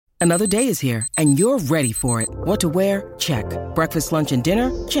Another day is here, and you're ready for it. What to wear? Check. Breakfast, lunch, and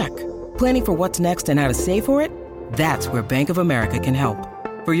dinner? Check. Planning for what's next and how to save for it? That's where Bank of America can help.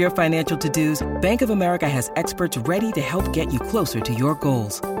 For your financial to-dos, Bank of America has experts ready to help get you closer to your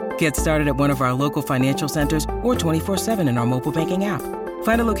goals. Get started at one of our local financial centers or 24/7 in our mobile banking app.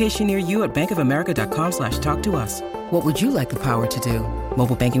 Find a location near you at bankofamerica.com/talktous. What would you like the power to do?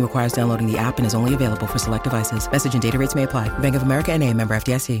 Mobile banking requires downloading the app and is only available for select devices. Message and data rates may apply. Bank of America N.A., member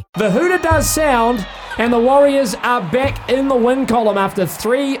FDIC. The hooter does sound, and the Warriors are back in the win column after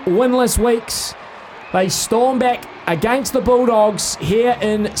 3 winless weeks. They storm back against the Bulldogs here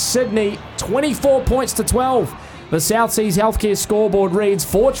in Sydney, 24 points to 12. The South Seas Healthcare scoreboard reads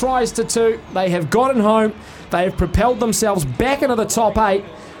 4 tries to 2. They have gotten home. They have propelled themselves back into the top 8,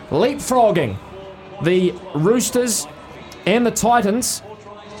 leapfrogging the Roosters and the Titans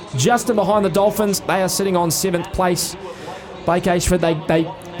just in behind the Dolphins. They are sitting on 7th place. Blake Ashford, they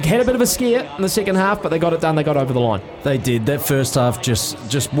had a bit of a scare in the second half, but they got it done. They got over the line. They did. That first half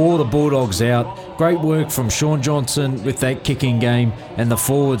just wore the Bulldogs out. Great work from Sean Johnson with that kicking game, and the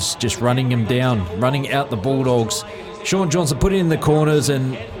forwards just running him down, running out the Bulldogs. Sean Johnson put it in the corners,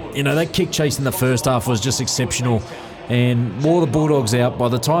 and that kick chase in the first half was just exceptional and wore the Bulldogs out. By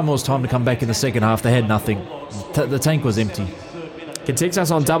the time it was time to come back in the second half, they had nothing. The tank was empty. You can text us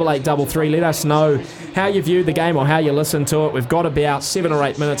on 8833. Let us know how you viewed the game or how you listened to it. We've got about 7 or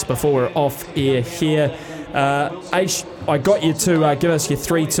 8 minutes before we're off air here. Aish, I got you to give us your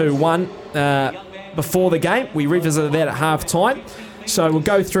 3-2-1 before the game. We revisited that at half time. So we'll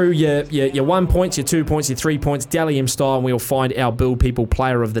go through your 1 points, your 2 points, your 3 points, Dally M style, and we'll find our Build People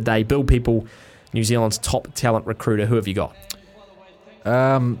player of the day. Build People, New Zealand's top talent recruiter. Who have you got?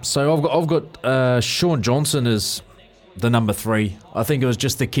 So I've got Sean Johnson as the number 3. I think it was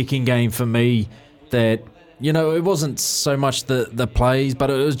just the kicking game for me that, it wasn't so much the plays, but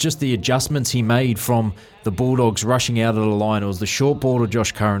it was just the adjustments he made from the Bulldogs rushing out of the line. It was the short ball to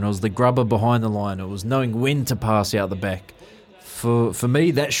Josh Curran. It was the grubber behind the line. It was knowing when to pass out the back. For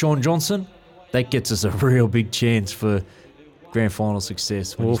me, that Sean Johnson, that gets us a real big chance for grand final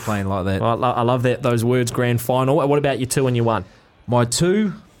success when he's playing like that. Well, I love those words, grand final. What about your 2 and your 1? My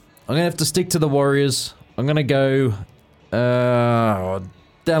 2, I'm going to have to stick to the Warriors. I'm going to go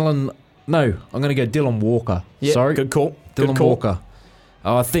Dylan Walker. Yeah, Sorry. good call. Dylan Walker.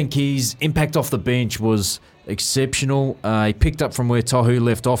 I think his impact off the bench was exceptional. He picked up from where Tohu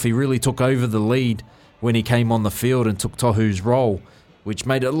left off. He really took over the lead when he came on the field and took Tohu's role, which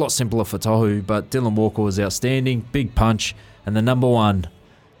made it a lot simpler for Tohu. But Dylan Walker was outstanding. Big punch. And the number 1,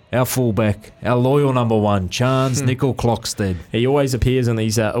 our fullback, our loyal number 1, Chance Nickel-Clockstead. He always appears in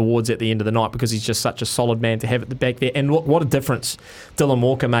these awards at the end of the night because he's just such a solid man to have at the back there. And what a difference Dylan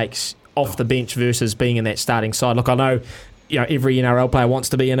Walker makes off the bench versus being in that starting side. Look, I know every NRL player wants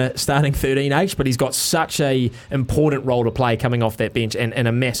to be in a starting 13H, but he's got such a important role to play coming off that bench and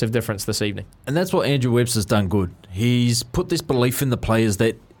a massive difference this evening. And that's what Andrew Webster's done good. He's put this belief in the players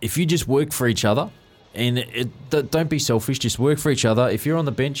that if you just work for each other, and don't be selfish, just work for each other. If you're on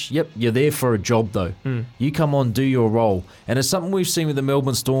the bench, you're there for a job though. You come on, do your role. And it's something we've seen with the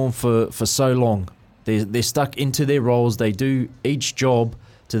Melbourne Storm for so long. They're stuck into their roles. They do each job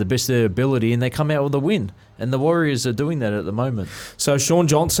to the best of their ability, and they come out with a win. And the Warriors are doing that at the moment. So Sean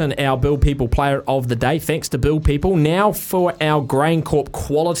Johnson, our Build People player of the day. Thanks to Build People. Now for our Grain Corp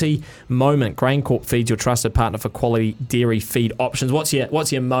quality moment. Grain Corp feeds your trusted partner for quality dairy feed options. What's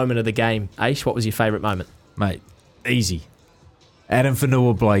your moment of the game, Aish? What was your favourite moment? Mate, easy. Adam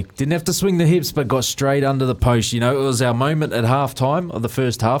Fanua-Blake. Didn't have to swing the hips, but got straight under the post. It was our moment at half-time of the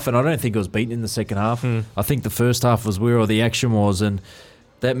first half, and I don't think it was beaten in the second half. I think the first half was where all the action was, and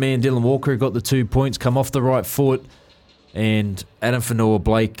that man, Dylan Walker, got the 2 points, come off the right foot, and Adam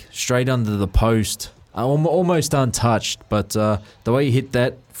Fanua-Blake straight under the post, almost untouched. But the way he hit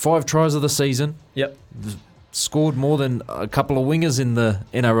that, 5 tries of the season. Yep. Scored more than a couple of wingers in the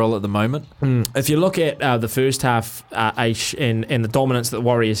NRL at the moment. If you look at the first half, Aish, and the dominance that the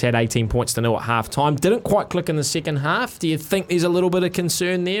Warriors had, 18 points to 0 at half-time, didn't quite click in the second half. Do you think there's a little bit of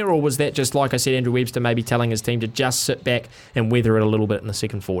concern there, or was that just, like I said, Andrew Webster maybe telling his team to just sit back and weather it a little bit in the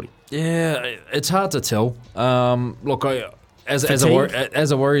second 40? Yeah, it's hard to tell. Look, as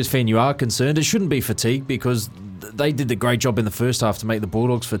a Warriors fan, you are concerned. It shouldn't be fatigue because they did a great job in the first half to make the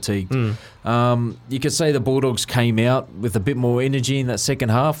Bulldogs fatigued. You could say the Bulldogs came out with a bit more energy in that second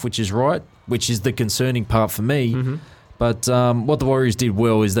half, which is right, which is the concerning part for me. But what the Warriors did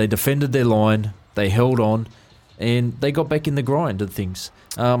well is they defended their line, they held on, and they got back in the grind of things.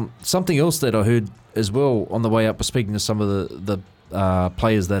 Something else that I heard as well on the way up, speaking to some of the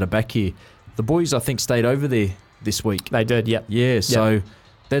players that are back here, the boys I think stayed over there this week. They did, yep. Yeah, so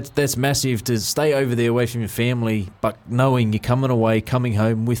That's massive to stay over there away from your family, but knowing you're coming away, coming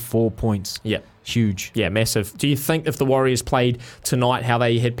home with 4 points. Yep. Huge. Yeah, massive. Do you think if the Warriors played tonight how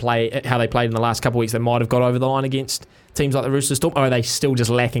they played in the last couple of weeks, they might have got over the line against teams like the Roosters Storm, or are they still just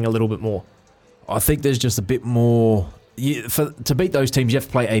lacking a little bit more? I think there's just a bit more. To beat those teams, you have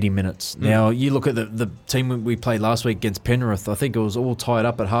to play 80 minutes. Now, you look at the team we played last week against Penrith, I think it was all tied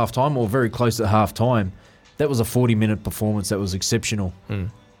up at halftime or very close at halftime. That was a 40-minute performance that was exceptional.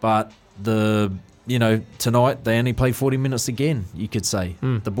 But tonight they only played 40 minutes again, you could say.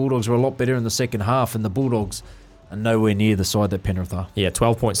 The Bulldogs were a lot better in the second half, and the Bulldogs are nowhere near the side that Penrith are. Yeah,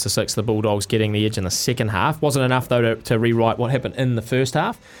 12 points to 6, the Bulldogs getting the edge in the second half. Wasn't enough, though, to rewrite what happened in the first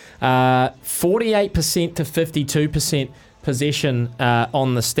half. 48% to 52% possession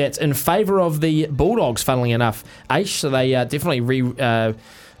on the stats in favour of the Bulldogs, funnily enough. So they definitely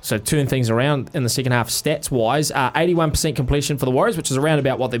turn things around in the second half stats-wise. 81% completion for the Warriors, which is around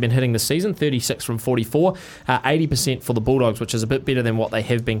about what they've been hitting this season, 36 from 44. 80% for the Bulldogs, which is a bit better than what they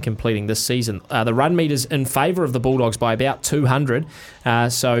have been completing this season. The run meters in favour of the Bulldogs by about 200,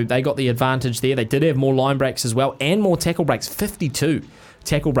 so they got the advantage there. They did have more line breaks as well, and more tackle breaks, 52.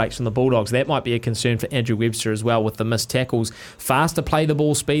 Tackle breaks from the Bulldogs. That might be a concern for Andrew Webster as well with the missed tackles. Faster play the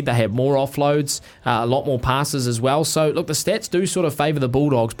ball speed. They have more offloads, a lot more passes as well. So, look, the stats do sort of favour the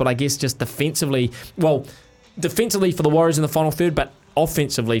Bulldogs, but I guess just defensively for the Warriors in the final third, but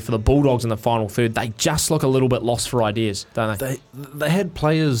offensively for the Bulldogs in the final third, they just look a little bit lost for ideas, don't they? They had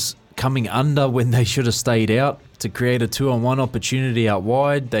players coming under when they should have stayed out to create a 2-on-1 opportunity out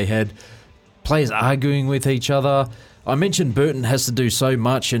wide. They had players arguing with each other. I mentioned Burton has to do so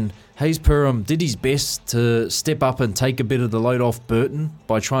much, and Hayes Perham did his best to step up and take a bit of the load off Burton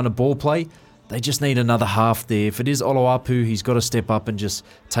by trying to ball play. They just need another half there. If it is Oloapu, he's got to step up and just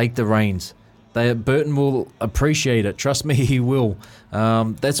take the reins. Burton will appreciate it. Trust me, he will.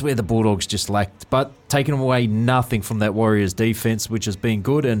 That's where the Bulldogs just lacked. But taking away nothing from that Warriors defence, which has been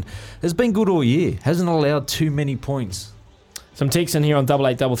good, and has been good all year. Hasn't allowed too many points. Some text in here on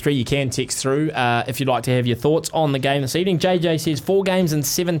 8833. You can text through if you'd like to have your thoughts on the game this evening. JJ says 4 games in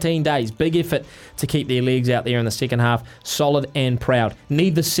 17 days. Big effort to keep their legs out there in the second half. Solid and proud.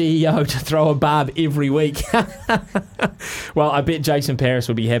 Need the CEO to throw a barb every week. Well, I bet Jason Paris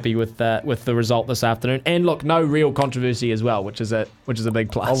will be happy with the result this afternoon. And look, no real controversy as well, which is a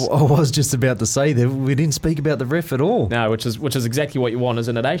big plus. I was just about to say that we didn't speak about the ref at all. No, which is exactly what you want,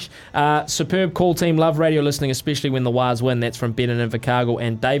 isn't it, Aish? Superb call team. Love radio listening, especially when the Wars win. That's from Ben in Invercargill.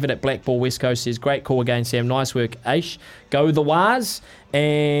 And David at Blackball West Coast says, great call again, Sam. Nice work, Aish. Go the Wars.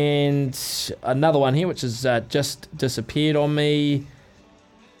 And another one here, which has just disappeared on me,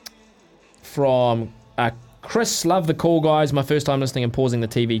 from Chris. Love the call, guys. My first time listening and pausing the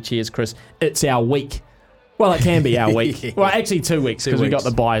TV. Cheers, Chris. It's our week. Well, it can be our week. Yeah. Well, actually 2 weeks, because we got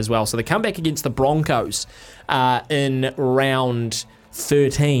the bye as well. So they come back against the Broncos in round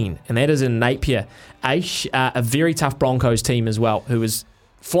 13, and that is in Napier. A very tough Broncos team as well, who was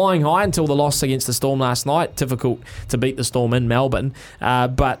flying high until the loss against the Storm last night. Difficult to beat the Storm in Melbourne.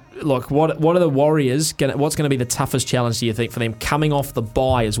 But look, what are the Warriors? What's going to be the toughest challenge, do you think, for them coming off the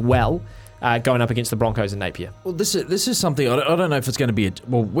bye as well, going up against the Broncos in Napier? Well, this is something, I don't know if it's going to be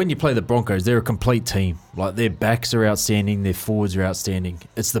when you play the Broncos, they're a complete team. Like, their backs are outstanding, their forwards are outstanding.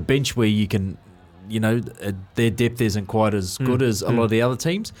 It's the bench where you can, their depth isn't quite as good as a lot of the other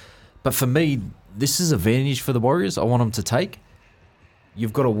teams. But for me, this is an advantage for the Warriors. I want them to take.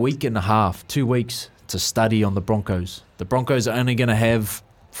 You've got a week and a half, 2 weeks to study on the Broncos. The Broncos are only going to have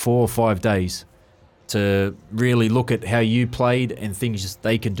 4 or 5 days to really look at how you played and things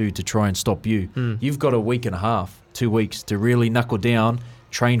they can do to try and stop you. You've got a week and a half, 2 weeks to really knuckle down,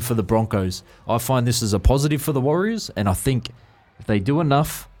 train for the Broncos. I find this is a positive for the Warriors, and I think if they do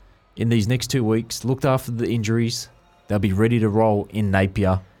enough in these next 2 weeks, looked after the injuries, they'll be ready to roll in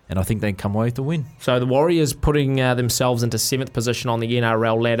Napier. And I think they can come away with the win. So the Warriors putting themselves into 7th position on the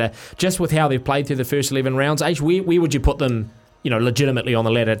NRL ladder, just with how they've played through the first 11 rounds. Aish, where would you put them, legitimately on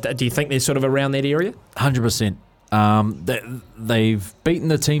the ladder? Do you think they're sort of around that area? 100%. They've beaten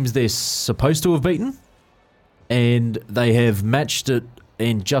the teams they're supposed to have beaten, and they have matched it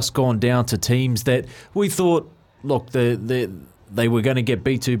and just gone down to teams that we thought, look, they were going to get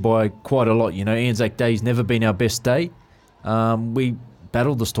beat to by quite a lot. Anzac Day's never been our best day. We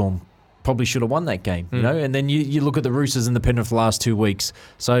battled the Storm, probably should have won that game, and then you look at the Roosters and the Penrith the last 2 weeks.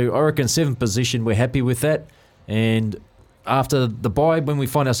 So I reckon 7th position, we're happy with that, and after the bye, when we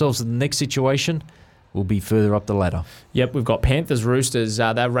find ourselves in the next situation, we'll be further up the ladder. Yep, we've got Panthers, Roosters,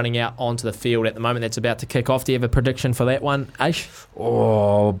 they're running out onto the field at the moment. That's about to kick off. Do you have a prediction for that one, Aish?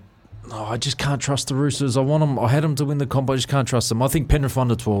 I just can't trust the Roosters. I had them to win the comp. I just can't trust them. I think Penrith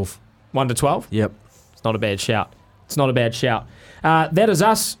 1-12. 1-12? Yep. It's not a bad shout. That is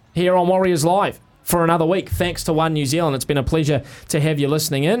us here on Warriors Live for another week. Thanks to One New Zealand. It's been a pleasure to have you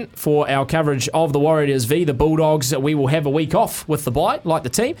listening in for our coverage of the Warriors v the Bulldogs. We will have a week off with the bye, like the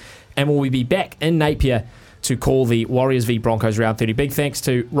team, and we'll be back in Napier to call the Warriors v Broncos round 30. Big thanks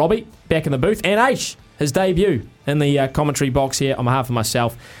to Robbie back in the booth, and Aish, his debut in the commentary box here on behalf of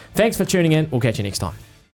myself. Thanks for tuning in. We'll catch you next time.